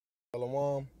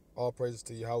Shalom, all praises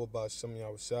to Yahweh by Shem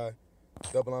Yahushai.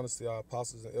 Double honors to our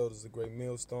apostles and elders, the great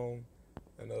millstone,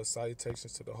 and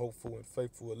salutations to the hopeful and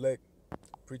faithful elect,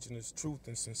 preaching this truth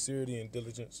and sincerity and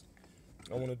diligence.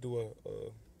 I want to do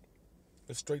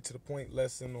a straight to the point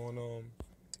lesson on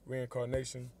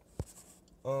reincarnation,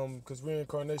 because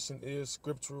reincarnation is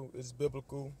scriptural, it's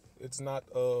biblical, it's not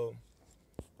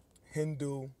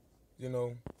Hindu, you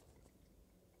know.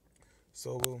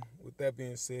 So with that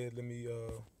being said, let me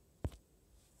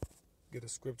get a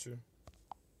scripture.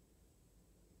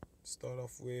 Start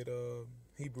off with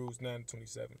Hebrews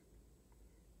 9:27.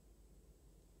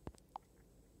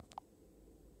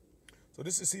 So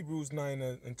this is Hebrews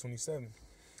 9:27.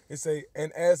 It say,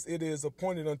 and as it is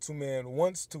appointed unto man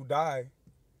once to die,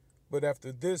 but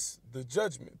after this the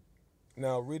judgment.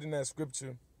 Now reading that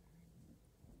scripture,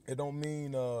 it don't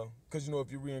mean because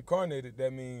if you're reincarnated,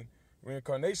 that mean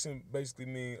reincarnation basically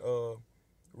mean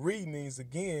re means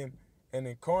again, and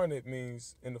incarnate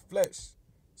means in the flesh.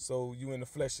 So you in the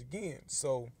flesh again.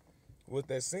 So what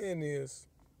that's saying is,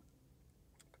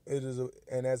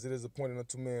 and as it is appointed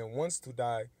unto man once to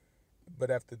die,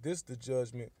 but after this the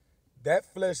judgment. That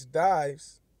flesh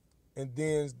dies, and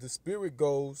then the spirit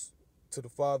goes to the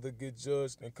Father, get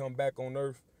judged, and come back on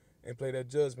earth and play that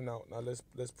judgment out. Now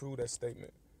let's prove that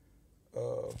statement.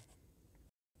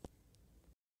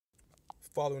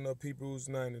 Following up Hebrews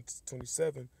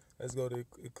 9:27, let's go to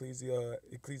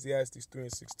Ecclesiastes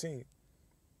 3:16.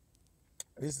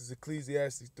 This is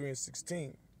Ecclesiastes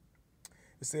 3:16.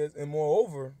 It says, and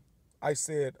moreover, I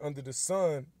said under the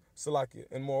sun, Salakia,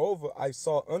 and moreover, I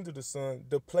saw under the sun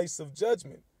the place of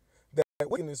judgment, that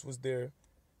wickedness was there,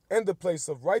 and the place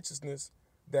of righteousness,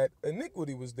 that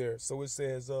iniquity was there. So it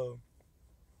says,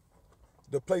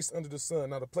 the place under the sun.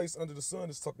 Now, the place under the sun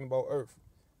is talking about earth,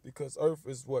 because earth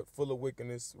is full of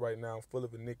wickedness right now, full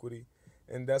of iniquity,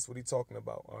 and that's what he's talking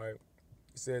about, all right?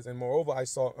 He says, and moreover, I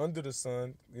saw under the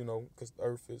sun, because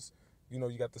earth is,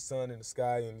 you got the sun in the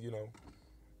sky, and,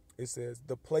 it says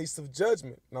the place of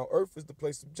judgment. Now, earth is the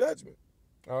place of judgment,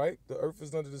 all right? The earth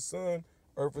is under the sun.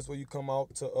 Earth is where you come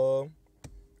out to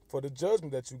for the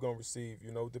judgment that you're going to receive,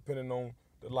 depending on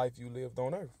the life you lived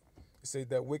on earth. It says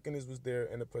that wickedness was there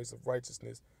in the place of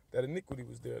righteousness, that iniquity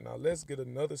was there. Now, let's get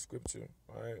another scripture,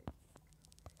 all right,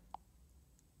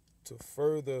 to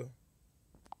further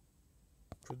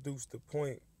produce the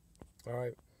point, all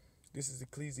right? This is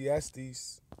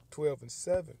Ecclesiastes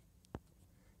 12:7.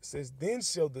 It says, then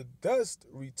shall the dust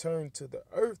return to the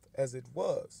earth as it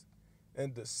was,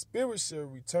 and the spirit shall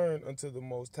return unto the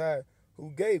Most High who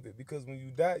gave it. Because when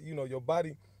you die, your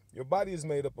body is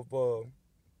made up of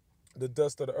the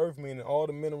dust of the earth, meaning all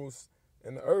the minerals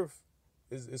in the earth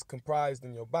is comprised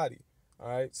in your body. All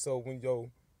right. So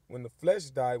when the flesh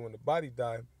die, when the body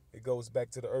die, it goes back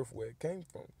to the earth where it came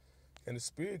from. And the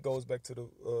spirit goes back to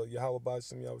the Yahweh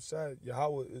Ba'ashem Yahushai.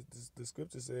 Yahweh, the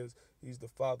scripture says, he's the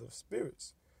father of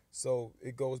spirits. So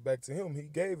it goes back to him. He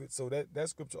gave it. So that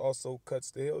scripture also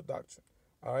cuts the hell doctrine.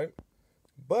 All right.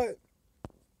 But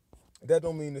that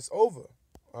don't mean it's over.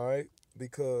 All right.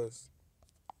 Because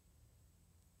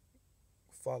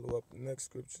follow up the next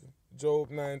scripture. Job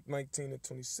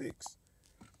 9:19-26.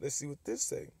 Let's see what this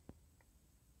say.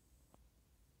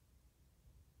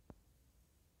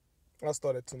 I'll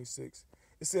start at 26.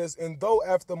 It says, and though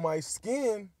after my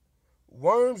skin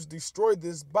worms destroy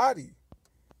this body,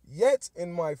 yet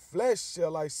in my flesh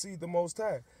shall I see the Most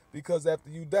High. Because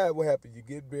after you die, what happens? You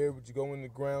get buried, you go in the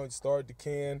ground, you start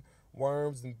decaying,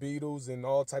 worms and beetles and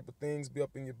all type of things be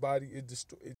up in your body.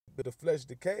 But the flesh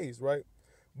decays, right?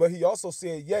 But he also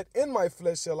said, yet in my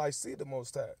flesh shall I see the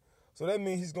Most High. So that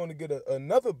means he's going to get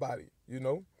another body,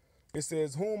 It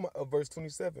says, verse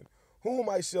 27, whom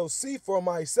I shall see for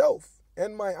myself,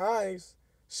 and my eyes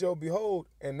shall behold,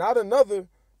 and not another,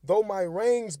 though my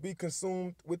reins be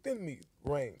consumed within me.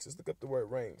 Reins. Let's look up the word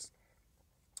reins.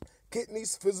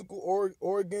 Kidneys, physical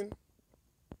organ.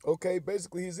 Okay,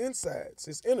 basically his insides,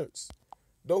 his innards.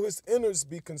 Though his innards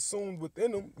be consumed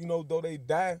within him, though they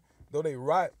die, though they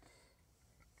rot,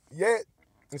 yet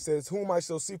it says, whom I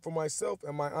shall see for myself,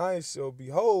 and my eyes shall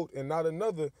behold, and not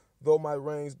another, though my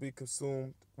reins be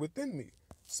consumed within me.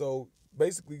 So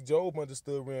basically, Job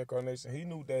understood reincarnation. He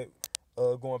knew that,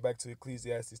 going back to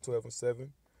Ecclesiastes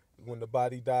 12:7, when the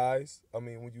body dies,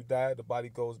 when you die, the body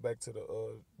goes back to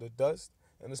the dust,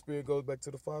 and the spirit goes back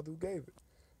to the Father who gave it.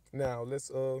 Now,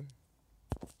 let's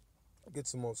get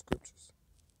some more scriptures.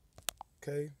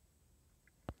 Okay?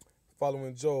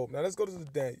 Following Job. Now, let's go to the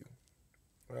Daniel.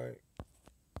 All right?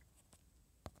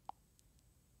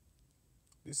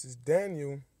 This is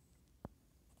Daniel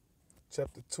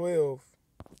chapter 12,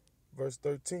 verse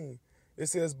 13. It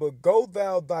says, but go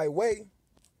thou thy way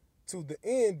to the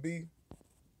end be,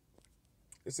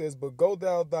 it says, but go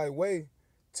thou thy way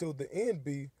till the end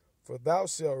be, for thou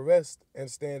shalt rest and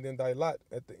stand in thy lot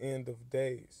at the end of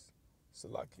days.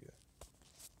 Salakia.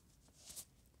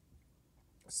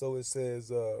 So it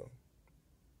says,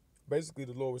 basically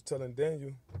the Lord was telling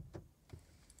Daniel,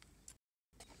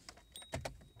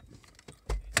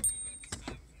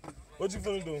 what you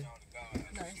finna do? No, he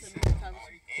said we can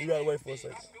conversation. You gotta wait for a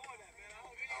second.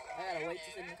 I gotta wait to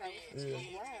sit in the conversation. Yeah.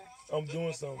 Why? I'm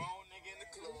doing something.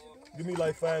 Give me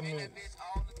like 5 minutes.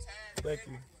 Thank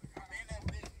you.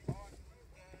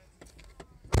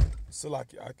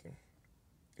 Salaki Akim.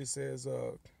 It says,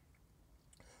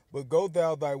 but go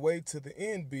thou thy way to the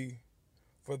end be,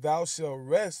 for thou shalt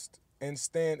rest and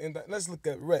stand in thy. Let's look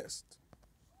at rest.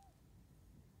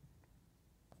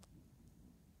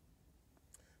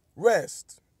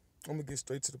 Rest. I'm gonna get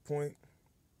straight to the point.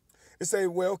 It say,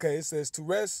 well, okay, it says to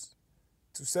rest,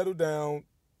 to settle down,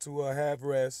 to have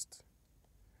rest.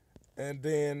 And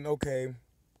then, okay,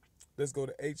 let's go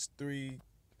to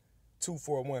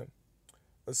H3241.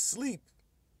 Asleep.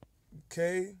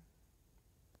 Okay.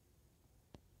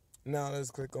 Now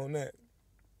let's click on that.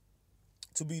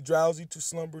 To be drowsy, to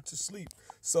slumber, to sleep.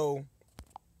 So,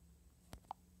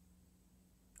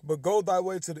 but go thy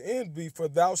way to the end be, for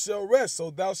thou shalt rest.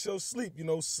 So thou shalt sleep. You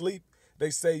know, sleep, they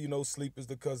say, you know, sleep is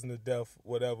the cousin of death,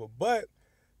 whatever. But,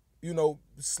 you know,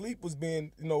 sleep was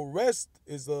being, you know, rest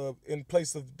is in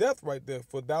place of death right there.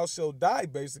 For thou shalt die,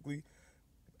 basically,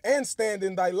 and stand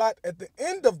in thy lot at the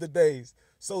end of the days.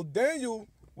 So Daniel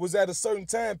was at a certain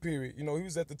time period. You know, he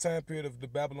was at the time period of the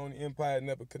Babylonian Empire and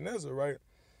Nebuchadnezzar, right?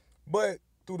 But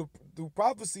through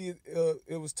prophecy,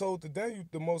 it was told to Daniel,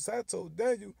 the Most High told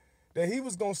Daniel, that he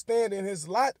was going to stand in his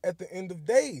lot at the end of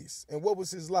days. And what was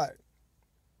his lot?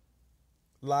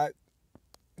 Lot,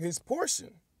 his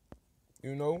portion,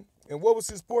 you know? And what was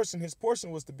his portion? His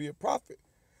portion was to be a prophet.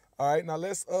 All right, now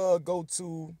let's go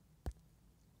to,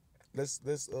 let's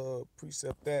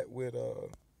precept that with a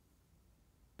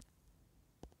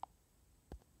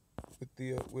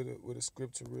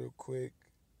scripture real quick.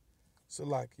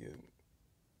 Salakia.